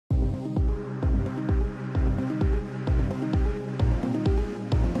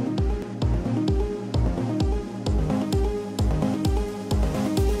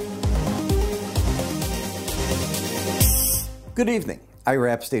Good evening.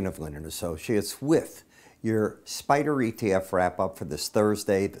 Ira Epstein of Linn & Associates with your SPDR ETF wrap-up for this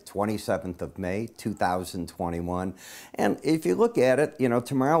Thursday, the 27th of May, 2021. And if you look at it,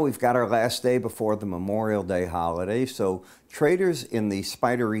 tomorrow we've got our last day before the Memorial Day holiday. So traders in the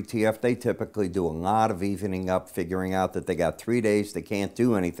SPDR ETF, they typically do a lot of evening up, figuring out that they got 3 days they can't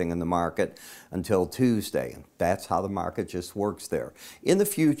do anything in the market until Tuesday. That's how the market just works there. In the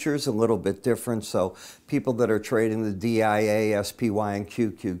futures, a little bit different. So people that are trading the DIA, SPY, and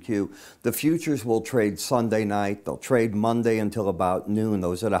QQQ, the futures will trade Sunday night. They'll trade Monday until about noon.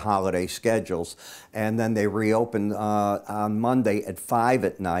 Those are the holiday schedules. And then they reopen on Monday at 5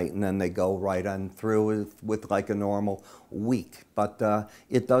 at night, and then they go right on through with like a normal week. But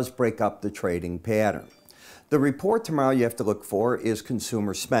it does break up the trading pattern. The report tomorrow you have to look for is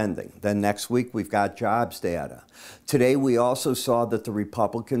consumer spending. Then next week we've got jobs data. Today we also saw that the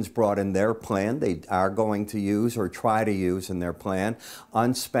Republicans brought in their plan. They are going to use or try to use in their plan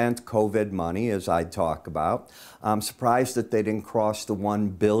unspent COVID money, as I talk about. I'm surprised that they didn't cross the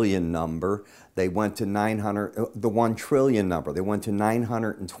 1 billion number. They went to the 1 trillion number. They went to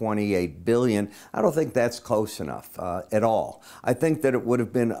 928 billion. I don't think that's close enough at all. I think that it would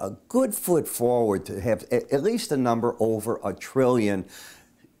have been a good foot forward to have at least a number over $1 trillion.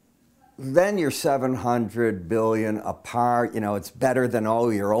 Then you're 700 billion apart. It's better than, oh,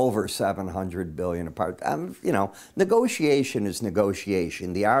 you're over 700 billion apart. Negotiation is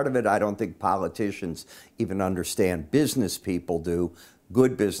negotiation. The art of it, I don't think politicians even understand. Business people do.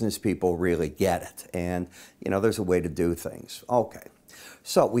 Good business people really get it. And, there's a way to do things. Okay.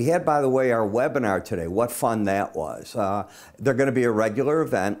 So we had, by the way, our webinar today. What fun that was. They're going to be a regular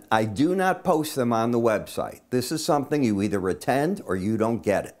event. I do not post them on the website. This is something you either attend or you don't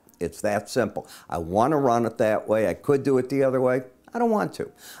get it. It's that simple. I want to run it that way. I could do it the other way. I don't want to.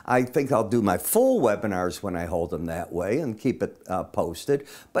 I think I'll do my full webinars when I hold them that way and keep it posted,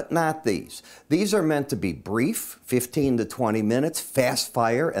 but not these. These are meant to be brief, 15 to 20 minutes, fast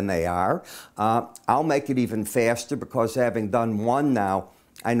fire, and they are. I'll make it even faster because having done one now,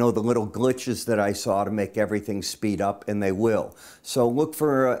 I know the little glitches that I saw to make everything speed up, and they will. So look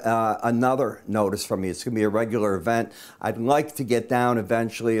for another notice from me. It's going to be a regular event. I'd like to get down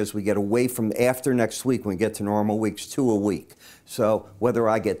eventually as we get away from after next week, when we get to normal weeks, 2 a week. So whether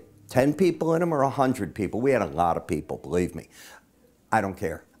I get 10 people in them or 100 people, we had a lot of people, believe me. I don't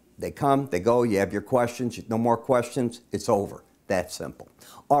care. They come, they go, you have your questions, no more questions, it's over. That simple.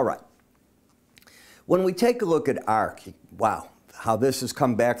 All right. When we take a look at ARK, wow, how this has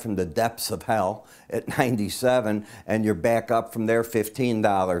come back from the depths of hell at 97, and you're back up from there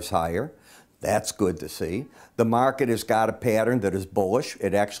 $15 higher. That's good to see. The market has got a pattern that is bullish.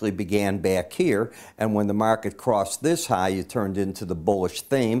 It actually began back here, and when the market crossed this high, you turned into the bullish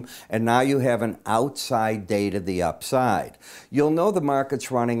theme, and now you have an outside day to the upside. You'll know the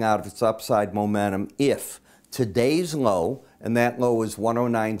market's running out of its upside momentum if today's low, and that low is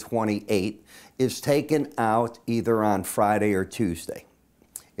 109.28, is taken out either on Friday or Tuesday.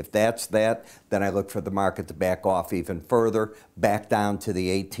 If that's that, then I look for the market to back off even further, back down to the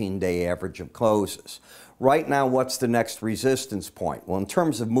 18-day average of closes. Right now, what's the next resistance point? Well, in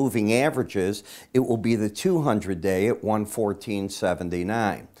terms of moving averages, it will be the 200-day at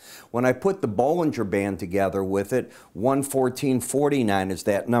 114.79. When I put the Bollinger Band together with it, 114.49 is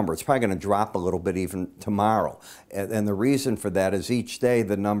that number. It's probably going to drop a little bit even tomorrow. And the reason for that is each day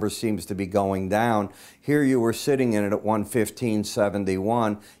the number seems to be going down. Here you were sitting in it at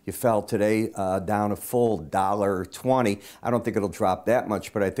 115.71. You fell today down a full $1.20. I don't think it'll drop that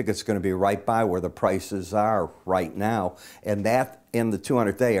much, but I think it's going to be right by where the prices are right now. And that and the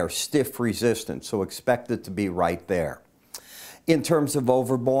 200-day are stiff resistance, so expect it to be right there. In terms of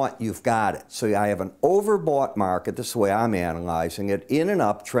overbought, you've got it. So I have an overbought market, this is the way I'm analyzing it, in an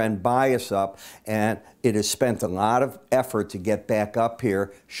uptrend, bias up, and it has spent a lot of effort to get back up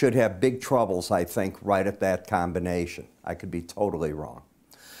here. Should have big troubles, I think, right at that combination. I could be totally wrong.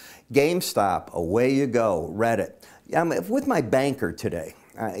 GameStop, away you go, Reddit. I'm with my banker today.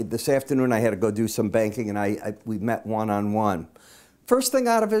 This afternoon I had to go do some banking, and we met one-on-one. First thing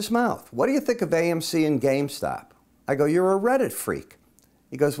out of his mouth, what do you think of AMC and GameStop? I go, you're a Reddit freak.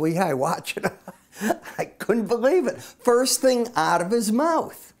 He goes, well, yeah, I watch it. I couldn't believe it. First thing out of his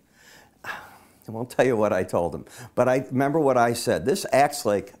mouth. I won't tell you what I told him, but I remember what I said. This acts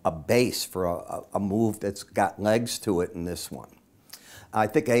like a base for a move that's got legs to it in this one. I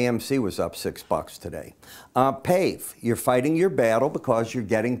think AMC was up $6 today. PAVE, you're fighting your battle because you're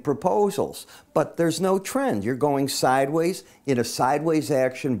getting proposals, but there's no trend. You're going sideways in a sideways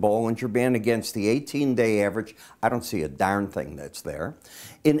action Bollinger Band against the 18-day average. I don't see a darn thing that's there.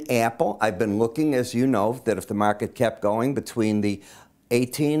 In Apple, I've been looking, as you know, that if the market kept going between the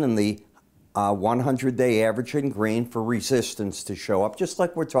 18 and the 100-day average in green for resistance to show up, just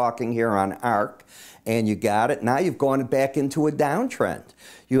like we're talking here on ARC, and you got it. Now you've gone back into a downtrend.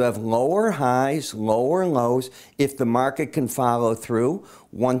 You have lower highs, lower lows. If the market can follow through,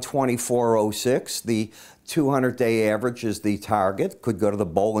 124.06, the 200-day average is the target. Could go to the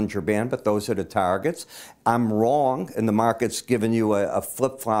Bollinger Band, but those are the targets. I'm wrong, and the market's given you a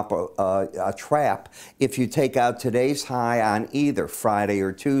flip-flop, a trap. If you take out today's high on either Friday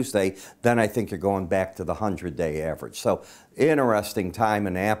or Tuesday, then I think you're going back to the 100-day average. So interesting time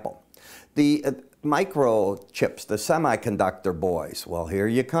in Apple. The microchips, the semiconductor boys, well, here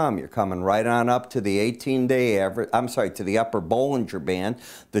you come. You're coming right on up to the 18-day average, I'm sorry, to the upper Bollinger Band.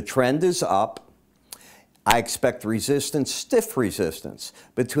 The trend is up. I expect resistance, stiff resistance,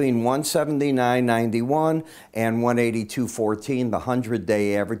 between 179.91 and 182.14, the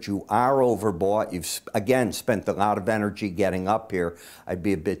 100-day average. You are overbought. You've, again, spent a lot of energy getting up here. I'd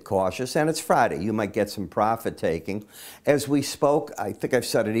be a bit cautious. And it's Friday. You might get some profit taking. As we spoke, I think I've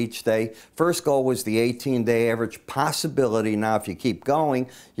said it each day, first goal was the 18-day average. Possibility now, if you keep going,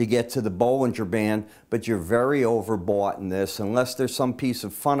 you get to the Bollinger Band, but you're very overbought in this. Unless there's some piece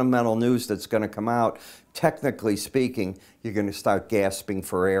of fundamental news that's going to come out, technically speaking, you're going to start gasping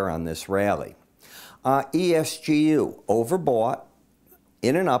for air on this rally. ESGU, overbought,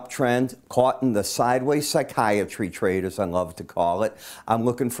 in an uptrend, caught in the sideways psychiatry trade, as I love to call it. I'm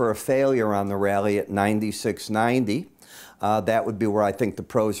looking for a failure on the rally at 96.90. That would be where I think the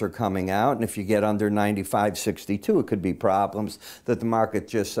pros are coming out. And if you get under 95.62, it could be problems that the market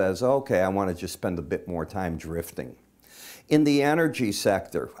just says, okay, I want to just spend a bit more time drifting. In the energy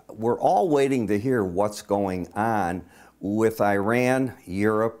sector, we're all waiting to hear what's going on with Iran,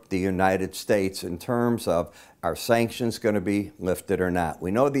 Europe, the United States in terms of are sanctions going to be lifted or not.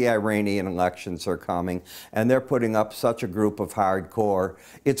 We know the Iranian elections are coming, and they're putting up such a group of hardcore.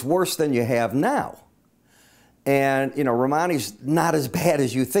 It's worse than you have now. And, you know, Rouhani's not as bad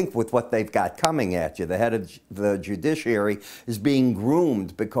as you think with what they've got coming at you. The head of the judiciary is being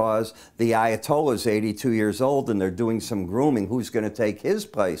groomed because the Ayatollah is 82 years old and they're doing some grooming. Who's going to take his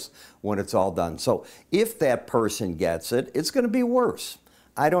place when it's all done? So if that person gets it, it's going to be worse.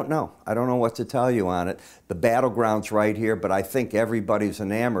 I don't know. I don't know what to tell you on it. The battleground's right here, but I think everybody's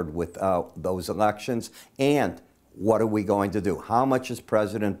enamored with those elections. And what are we going to do? How much is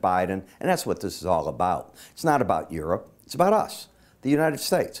President Biden? And that's what this is all about. It's not about Europe. It's about us, the United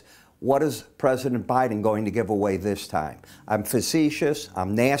States. What is President Biden going to give away this time? I'm facetious.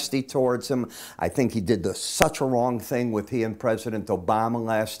 I'm nasty towards him. I think he did such a wrong thing with he and President Obama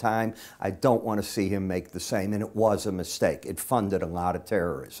last time. I don't want to see him make the same, and it was a mistake. It funded a lot of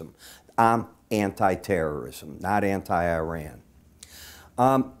terrorism. I'm anti-terrorism, not anti-Iran.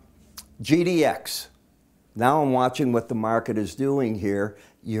 GDX. Now I'm watching what the market is doing here.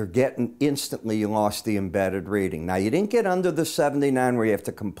 You're getting instantly, you lost the embedded reading. Now, you didn't get under the 79 where you have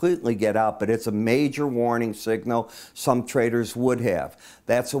to completely get out, but it's a major warning signal. Some traders would have.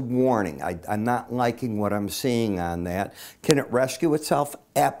 That's a warning. I'm not liking what I'm seeing on that. Can it rescue itself?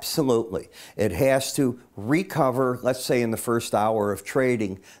 Absolutely. It has to recover, let's say in the first hour of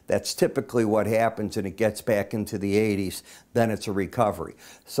trading. That's typically what happens, and it gets back into the 80s. Then it's a recovery.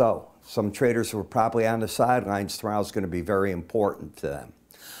 So some traders who are probably on the sidelines, tomorrow is going to be very important to them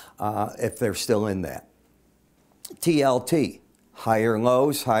if they're still in that. TLT, higher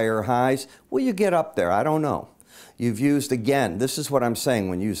lows, higher highs. Will you get up there? I don't know. You've used, again, this is what I'm saying,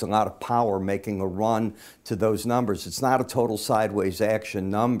 when you use a lot of power making a run to those numbers. It's not a total sideways action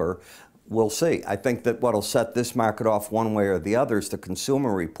number. We'll see. I think that what will set this market off one way or the other is the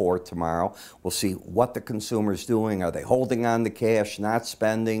consumer report tomorrow. We'll see what the consumer's doing. Are they holding on to cash, not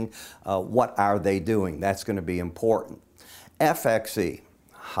spending? What are they doing? That's going to be important. FXE,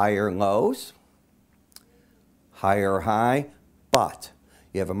 higher lows, higher high, but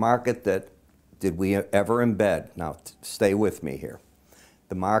you have a market that, did we ever embed? Now, stay with me here.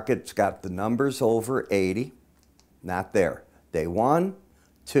 The market's got the numbers over 80, not there. Day 1,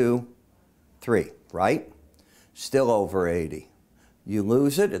 2, 3, right? Still over 80. You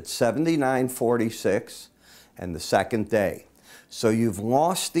lose it at 79.46 and the second day. So you've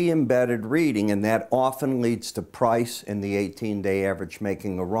lost the embedded reading, and that often leads to price in the 18-day average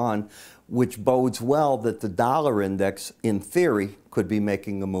making a run, which bodes well that the dollar index, in theory, could be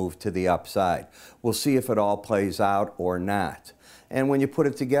making a move to the upside. We'll see if it all plays out or not. And when you put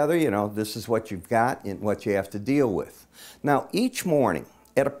it together, you know, this is what you've got and what you have to deal with. Now, each morning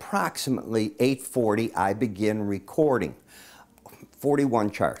at approximately 8:40, I begin recording 41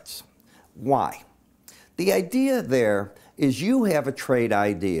 charts. Why? The idea there is you have a trade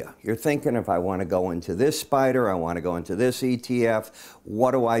idea. You're thinking, if I want to go into this spider, I want to go into this ETF,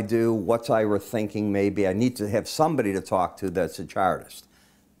 what do I do? What's Ira thinking? Maybe I need to have somebody to talk to that's a chartist.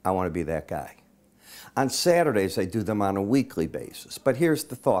 I want to be that guy. On Saturdays, I do them on a weekly basis. But here's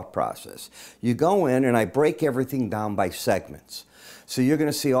the thought process. You go in and I break everything down by segments. So you're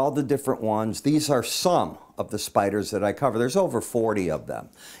going to see all the different ones. These are some of the spiders that I cover. There's over 40 of them.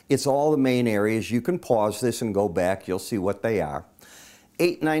 It's all the main areas. You can pause this and go back. You'll see what they are.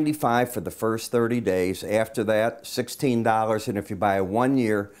 $8.95 for the first 30 days. After that, $16. And if you buy a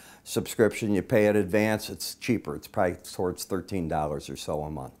 1-year subscription, you pay in advance, it's cheaper. It's probably towards $13 or so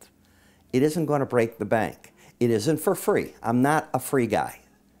a month. It isn't going to break the bank. It isn't for free. I'm not a free guy.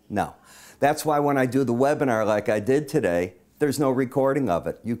 No. That's why when I do the webinar like I did today, there's no recording of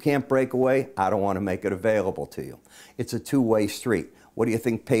it. You can't break away. I don't want to make it available to you. It's a two-way street. What do you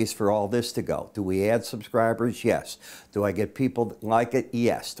think pays for all this to go? Do we add subscribers? Yes. Do I get people that like it?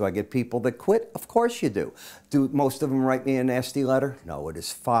 Yes. Do I get people that quit? Of course you do. Do most of them write me a nasty letter? No, it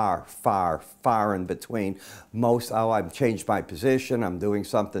is far, far, far in between. Most, oh, I've changed my position, I'm doing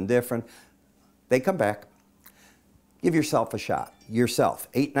something different. They come back. Give yourself a shot.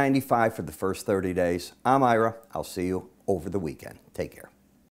 Yourself. $8.95 for the first 30 days. I'm Ira. I'll see you over the weekend. Take care.